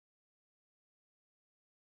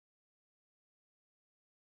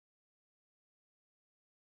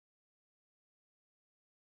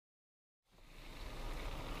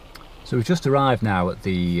So we've just arrived now at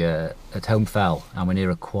the at Holme Fell, and we're near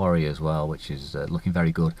a quarry as well, which is looking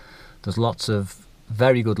very good. There's lots of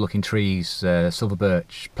very good looking trees, silver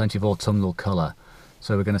birch, plenty of autumnal colour.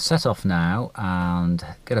 So we're going to set off now and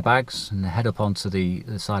get our bags and head up onto the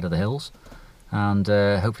side of the hills and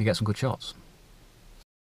hopefully get some good shots.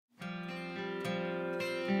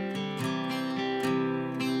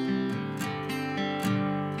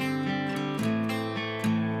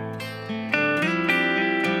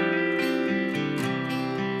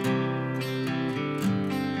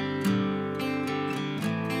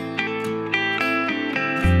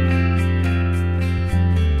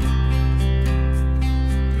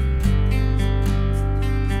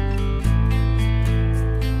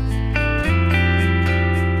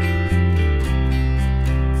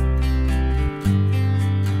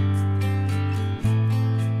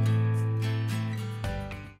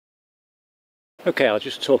 Okay, I'll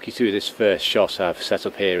just talk you through this first shot I've set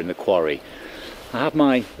up here in the quarry. I have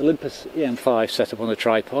my Olympus EM5 set up on a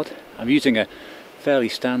tripod. I'm using a fairly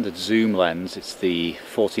standard zoom lens. It's the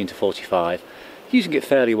 14-45, using it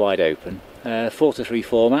fairly wide open, 4:3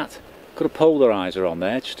 format. Got a polarizer on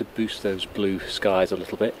there just to boost those blue skies a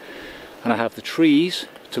little bit. And I have the trees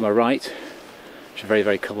to my right, which are very,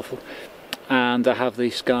 very colourful. And I have the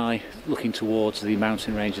sky looking towards the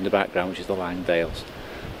mountain range in the background, which is the Langdales.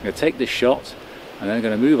 I'm going to take this shot and then I'm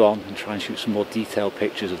going to move on and try and shoot some more detailed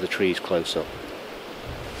pictures of the trees close up.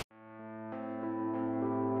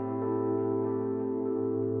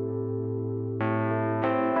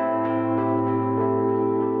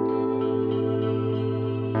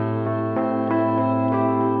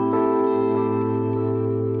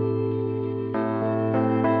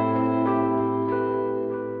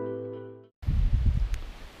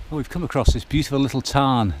 Well, we've come across this beautiful little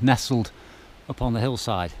tarn nestled up on the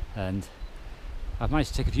hillside, and I've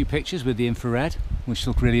managed to take a few pictures with the infrared, which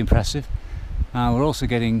look really impressive. We're also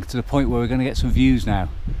getting to the point where we're going to get some views now.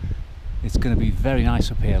 It's going to be very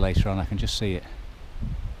nice up here later on, I can just see it.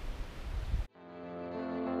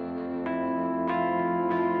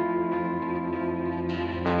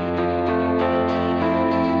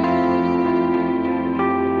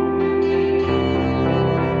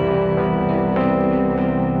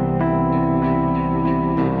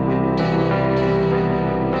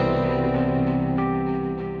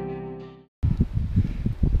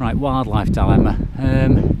 Right, wildlife dilemma.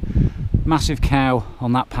 Massive cow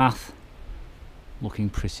on that path, looking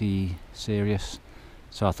pretty serious.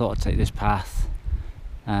 So I thought I'd take this path.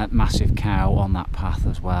 Massive cow on that path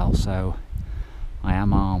as well. So I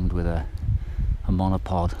am armed with a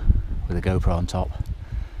monopod with a GoPro on top.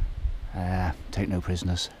 Take no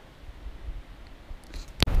prisoners.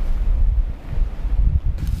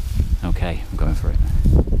 Okay, I'm going for it.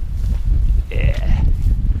 Yeah,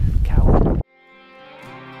 cow.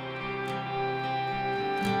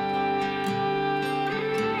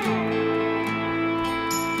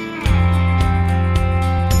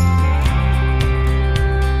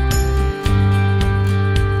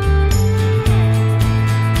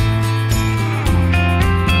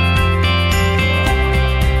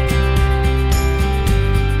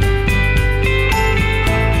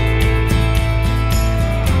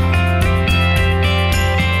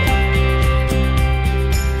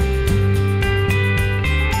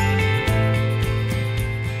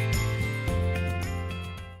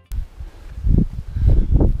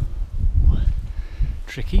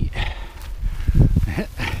 Tricky. Here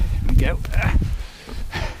we go.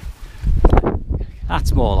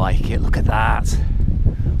 That's more like it. Look at that.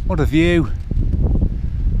 What a view.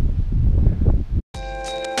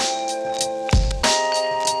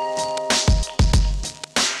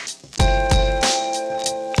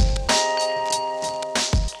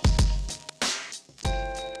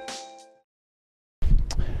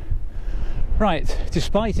 Right,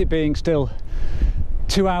 despite it being still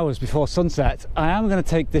 2 hours before sunset, I am going to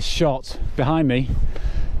take this shot behind me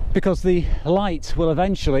because the light will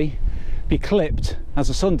eventually be clipped as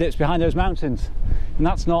the sun dips behind those mountains, and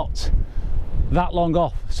that's not that long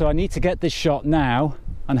off. So I need to get this shot now,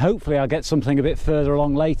 and hopefully I'll get something a bit further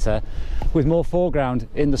along later with more foreground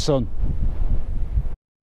in the sun.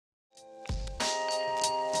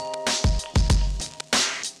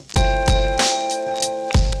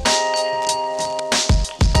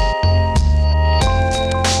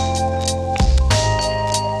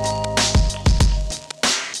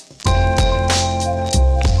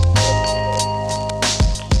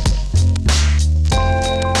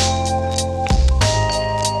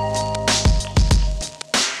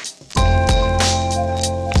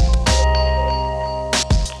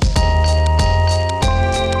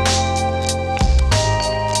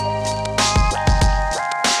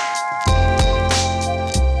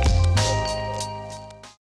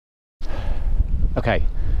 Okay,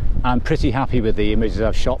 I'm pretty happy with the images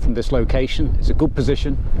I've shot from this location. It's a good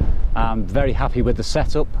position. I'm very happy with the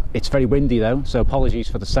setup. It's very windy though, so apologies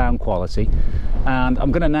for the sound quality. And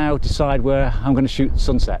I'm going to now decide where I'm going to shoot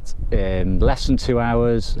sunset. In less than 2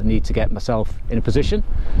 hours, I need to get myself in a position.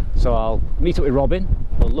 So I'll meet up with Robin,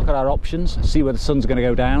 we'll look at our options, see where the sun's going to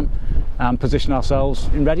go down, and position ourselves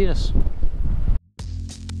in readiness.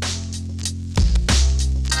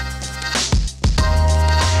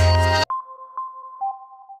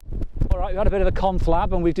 Alright, we had a bit of a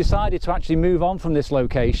conflab and we've decided to actually move on from this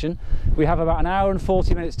location. We have about an hour and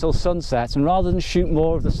 40 minutes till sunset, and rather than shoot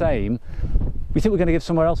more of the same, we think we're going to give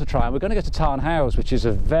somewhere else a try, and we're going to go to Tarn Hows, which is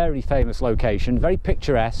a very famous location, very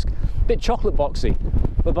picturesque, a bit chocolate boxy,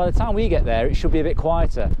 but by the time we get there it should be a bit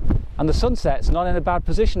quieter, and the sunset's not in a bad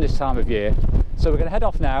position this time of year. So we're going to head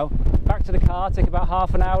off now, back to the car, take about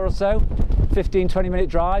half an hour or so, 15-20 minute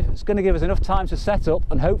drive. It's going to give us enough time to set up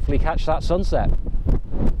and hopefully catch that sunset.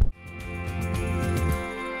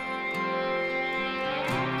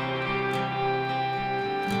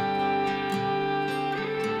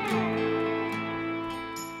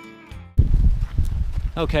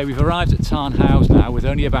 Okay, we've arrived at Tarn Hows now with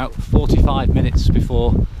only about 45 minutes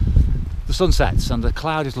before the sun sets, and the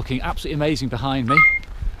cloud is looking absolutely amazing behind me.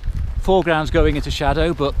 Foreground's going into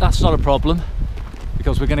shadow, but that's not a problem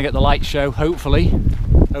because we're going to get the light show, hopefully,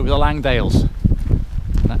 over the Langdales.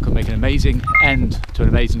 And that could make an amazing end to an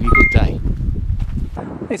amazingly good day.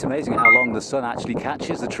 It's amazing how long the sun actually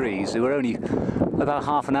catches the trees. We're only about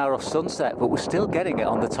half an hour off sunset, but we're still getting it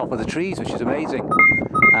on the top of the trees, which is amazing.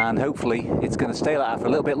 And hopefully it's going to stay like that for a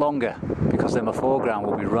little bit longer, because then my foreground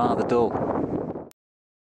will be rather dull.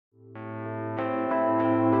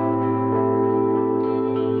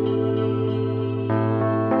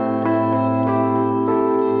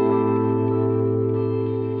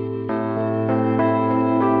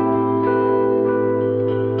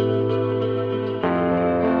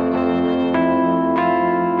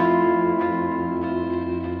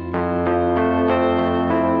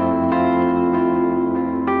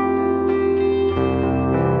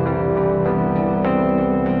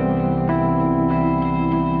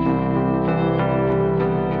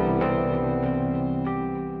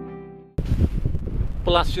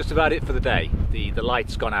 Well, that's just about it for the day. The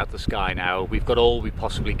light's gone out the sky now. We've got all we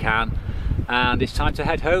possibly can, and it's time to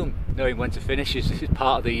head home. Knowing when to finish is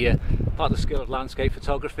part of the skill of landscape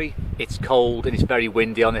photography. It's cold and it's very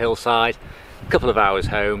windy on the hillside. A couple of hours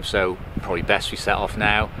home, so probably best we set off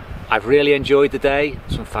now. I've really enjoyed the day.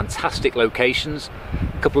 Some fantastic locations,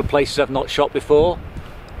 a couple of places I've not shot before.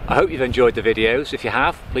 I hope you've enjoyed the videos. If you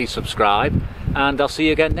have, please subscribe, and I'll see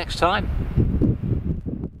you again next time.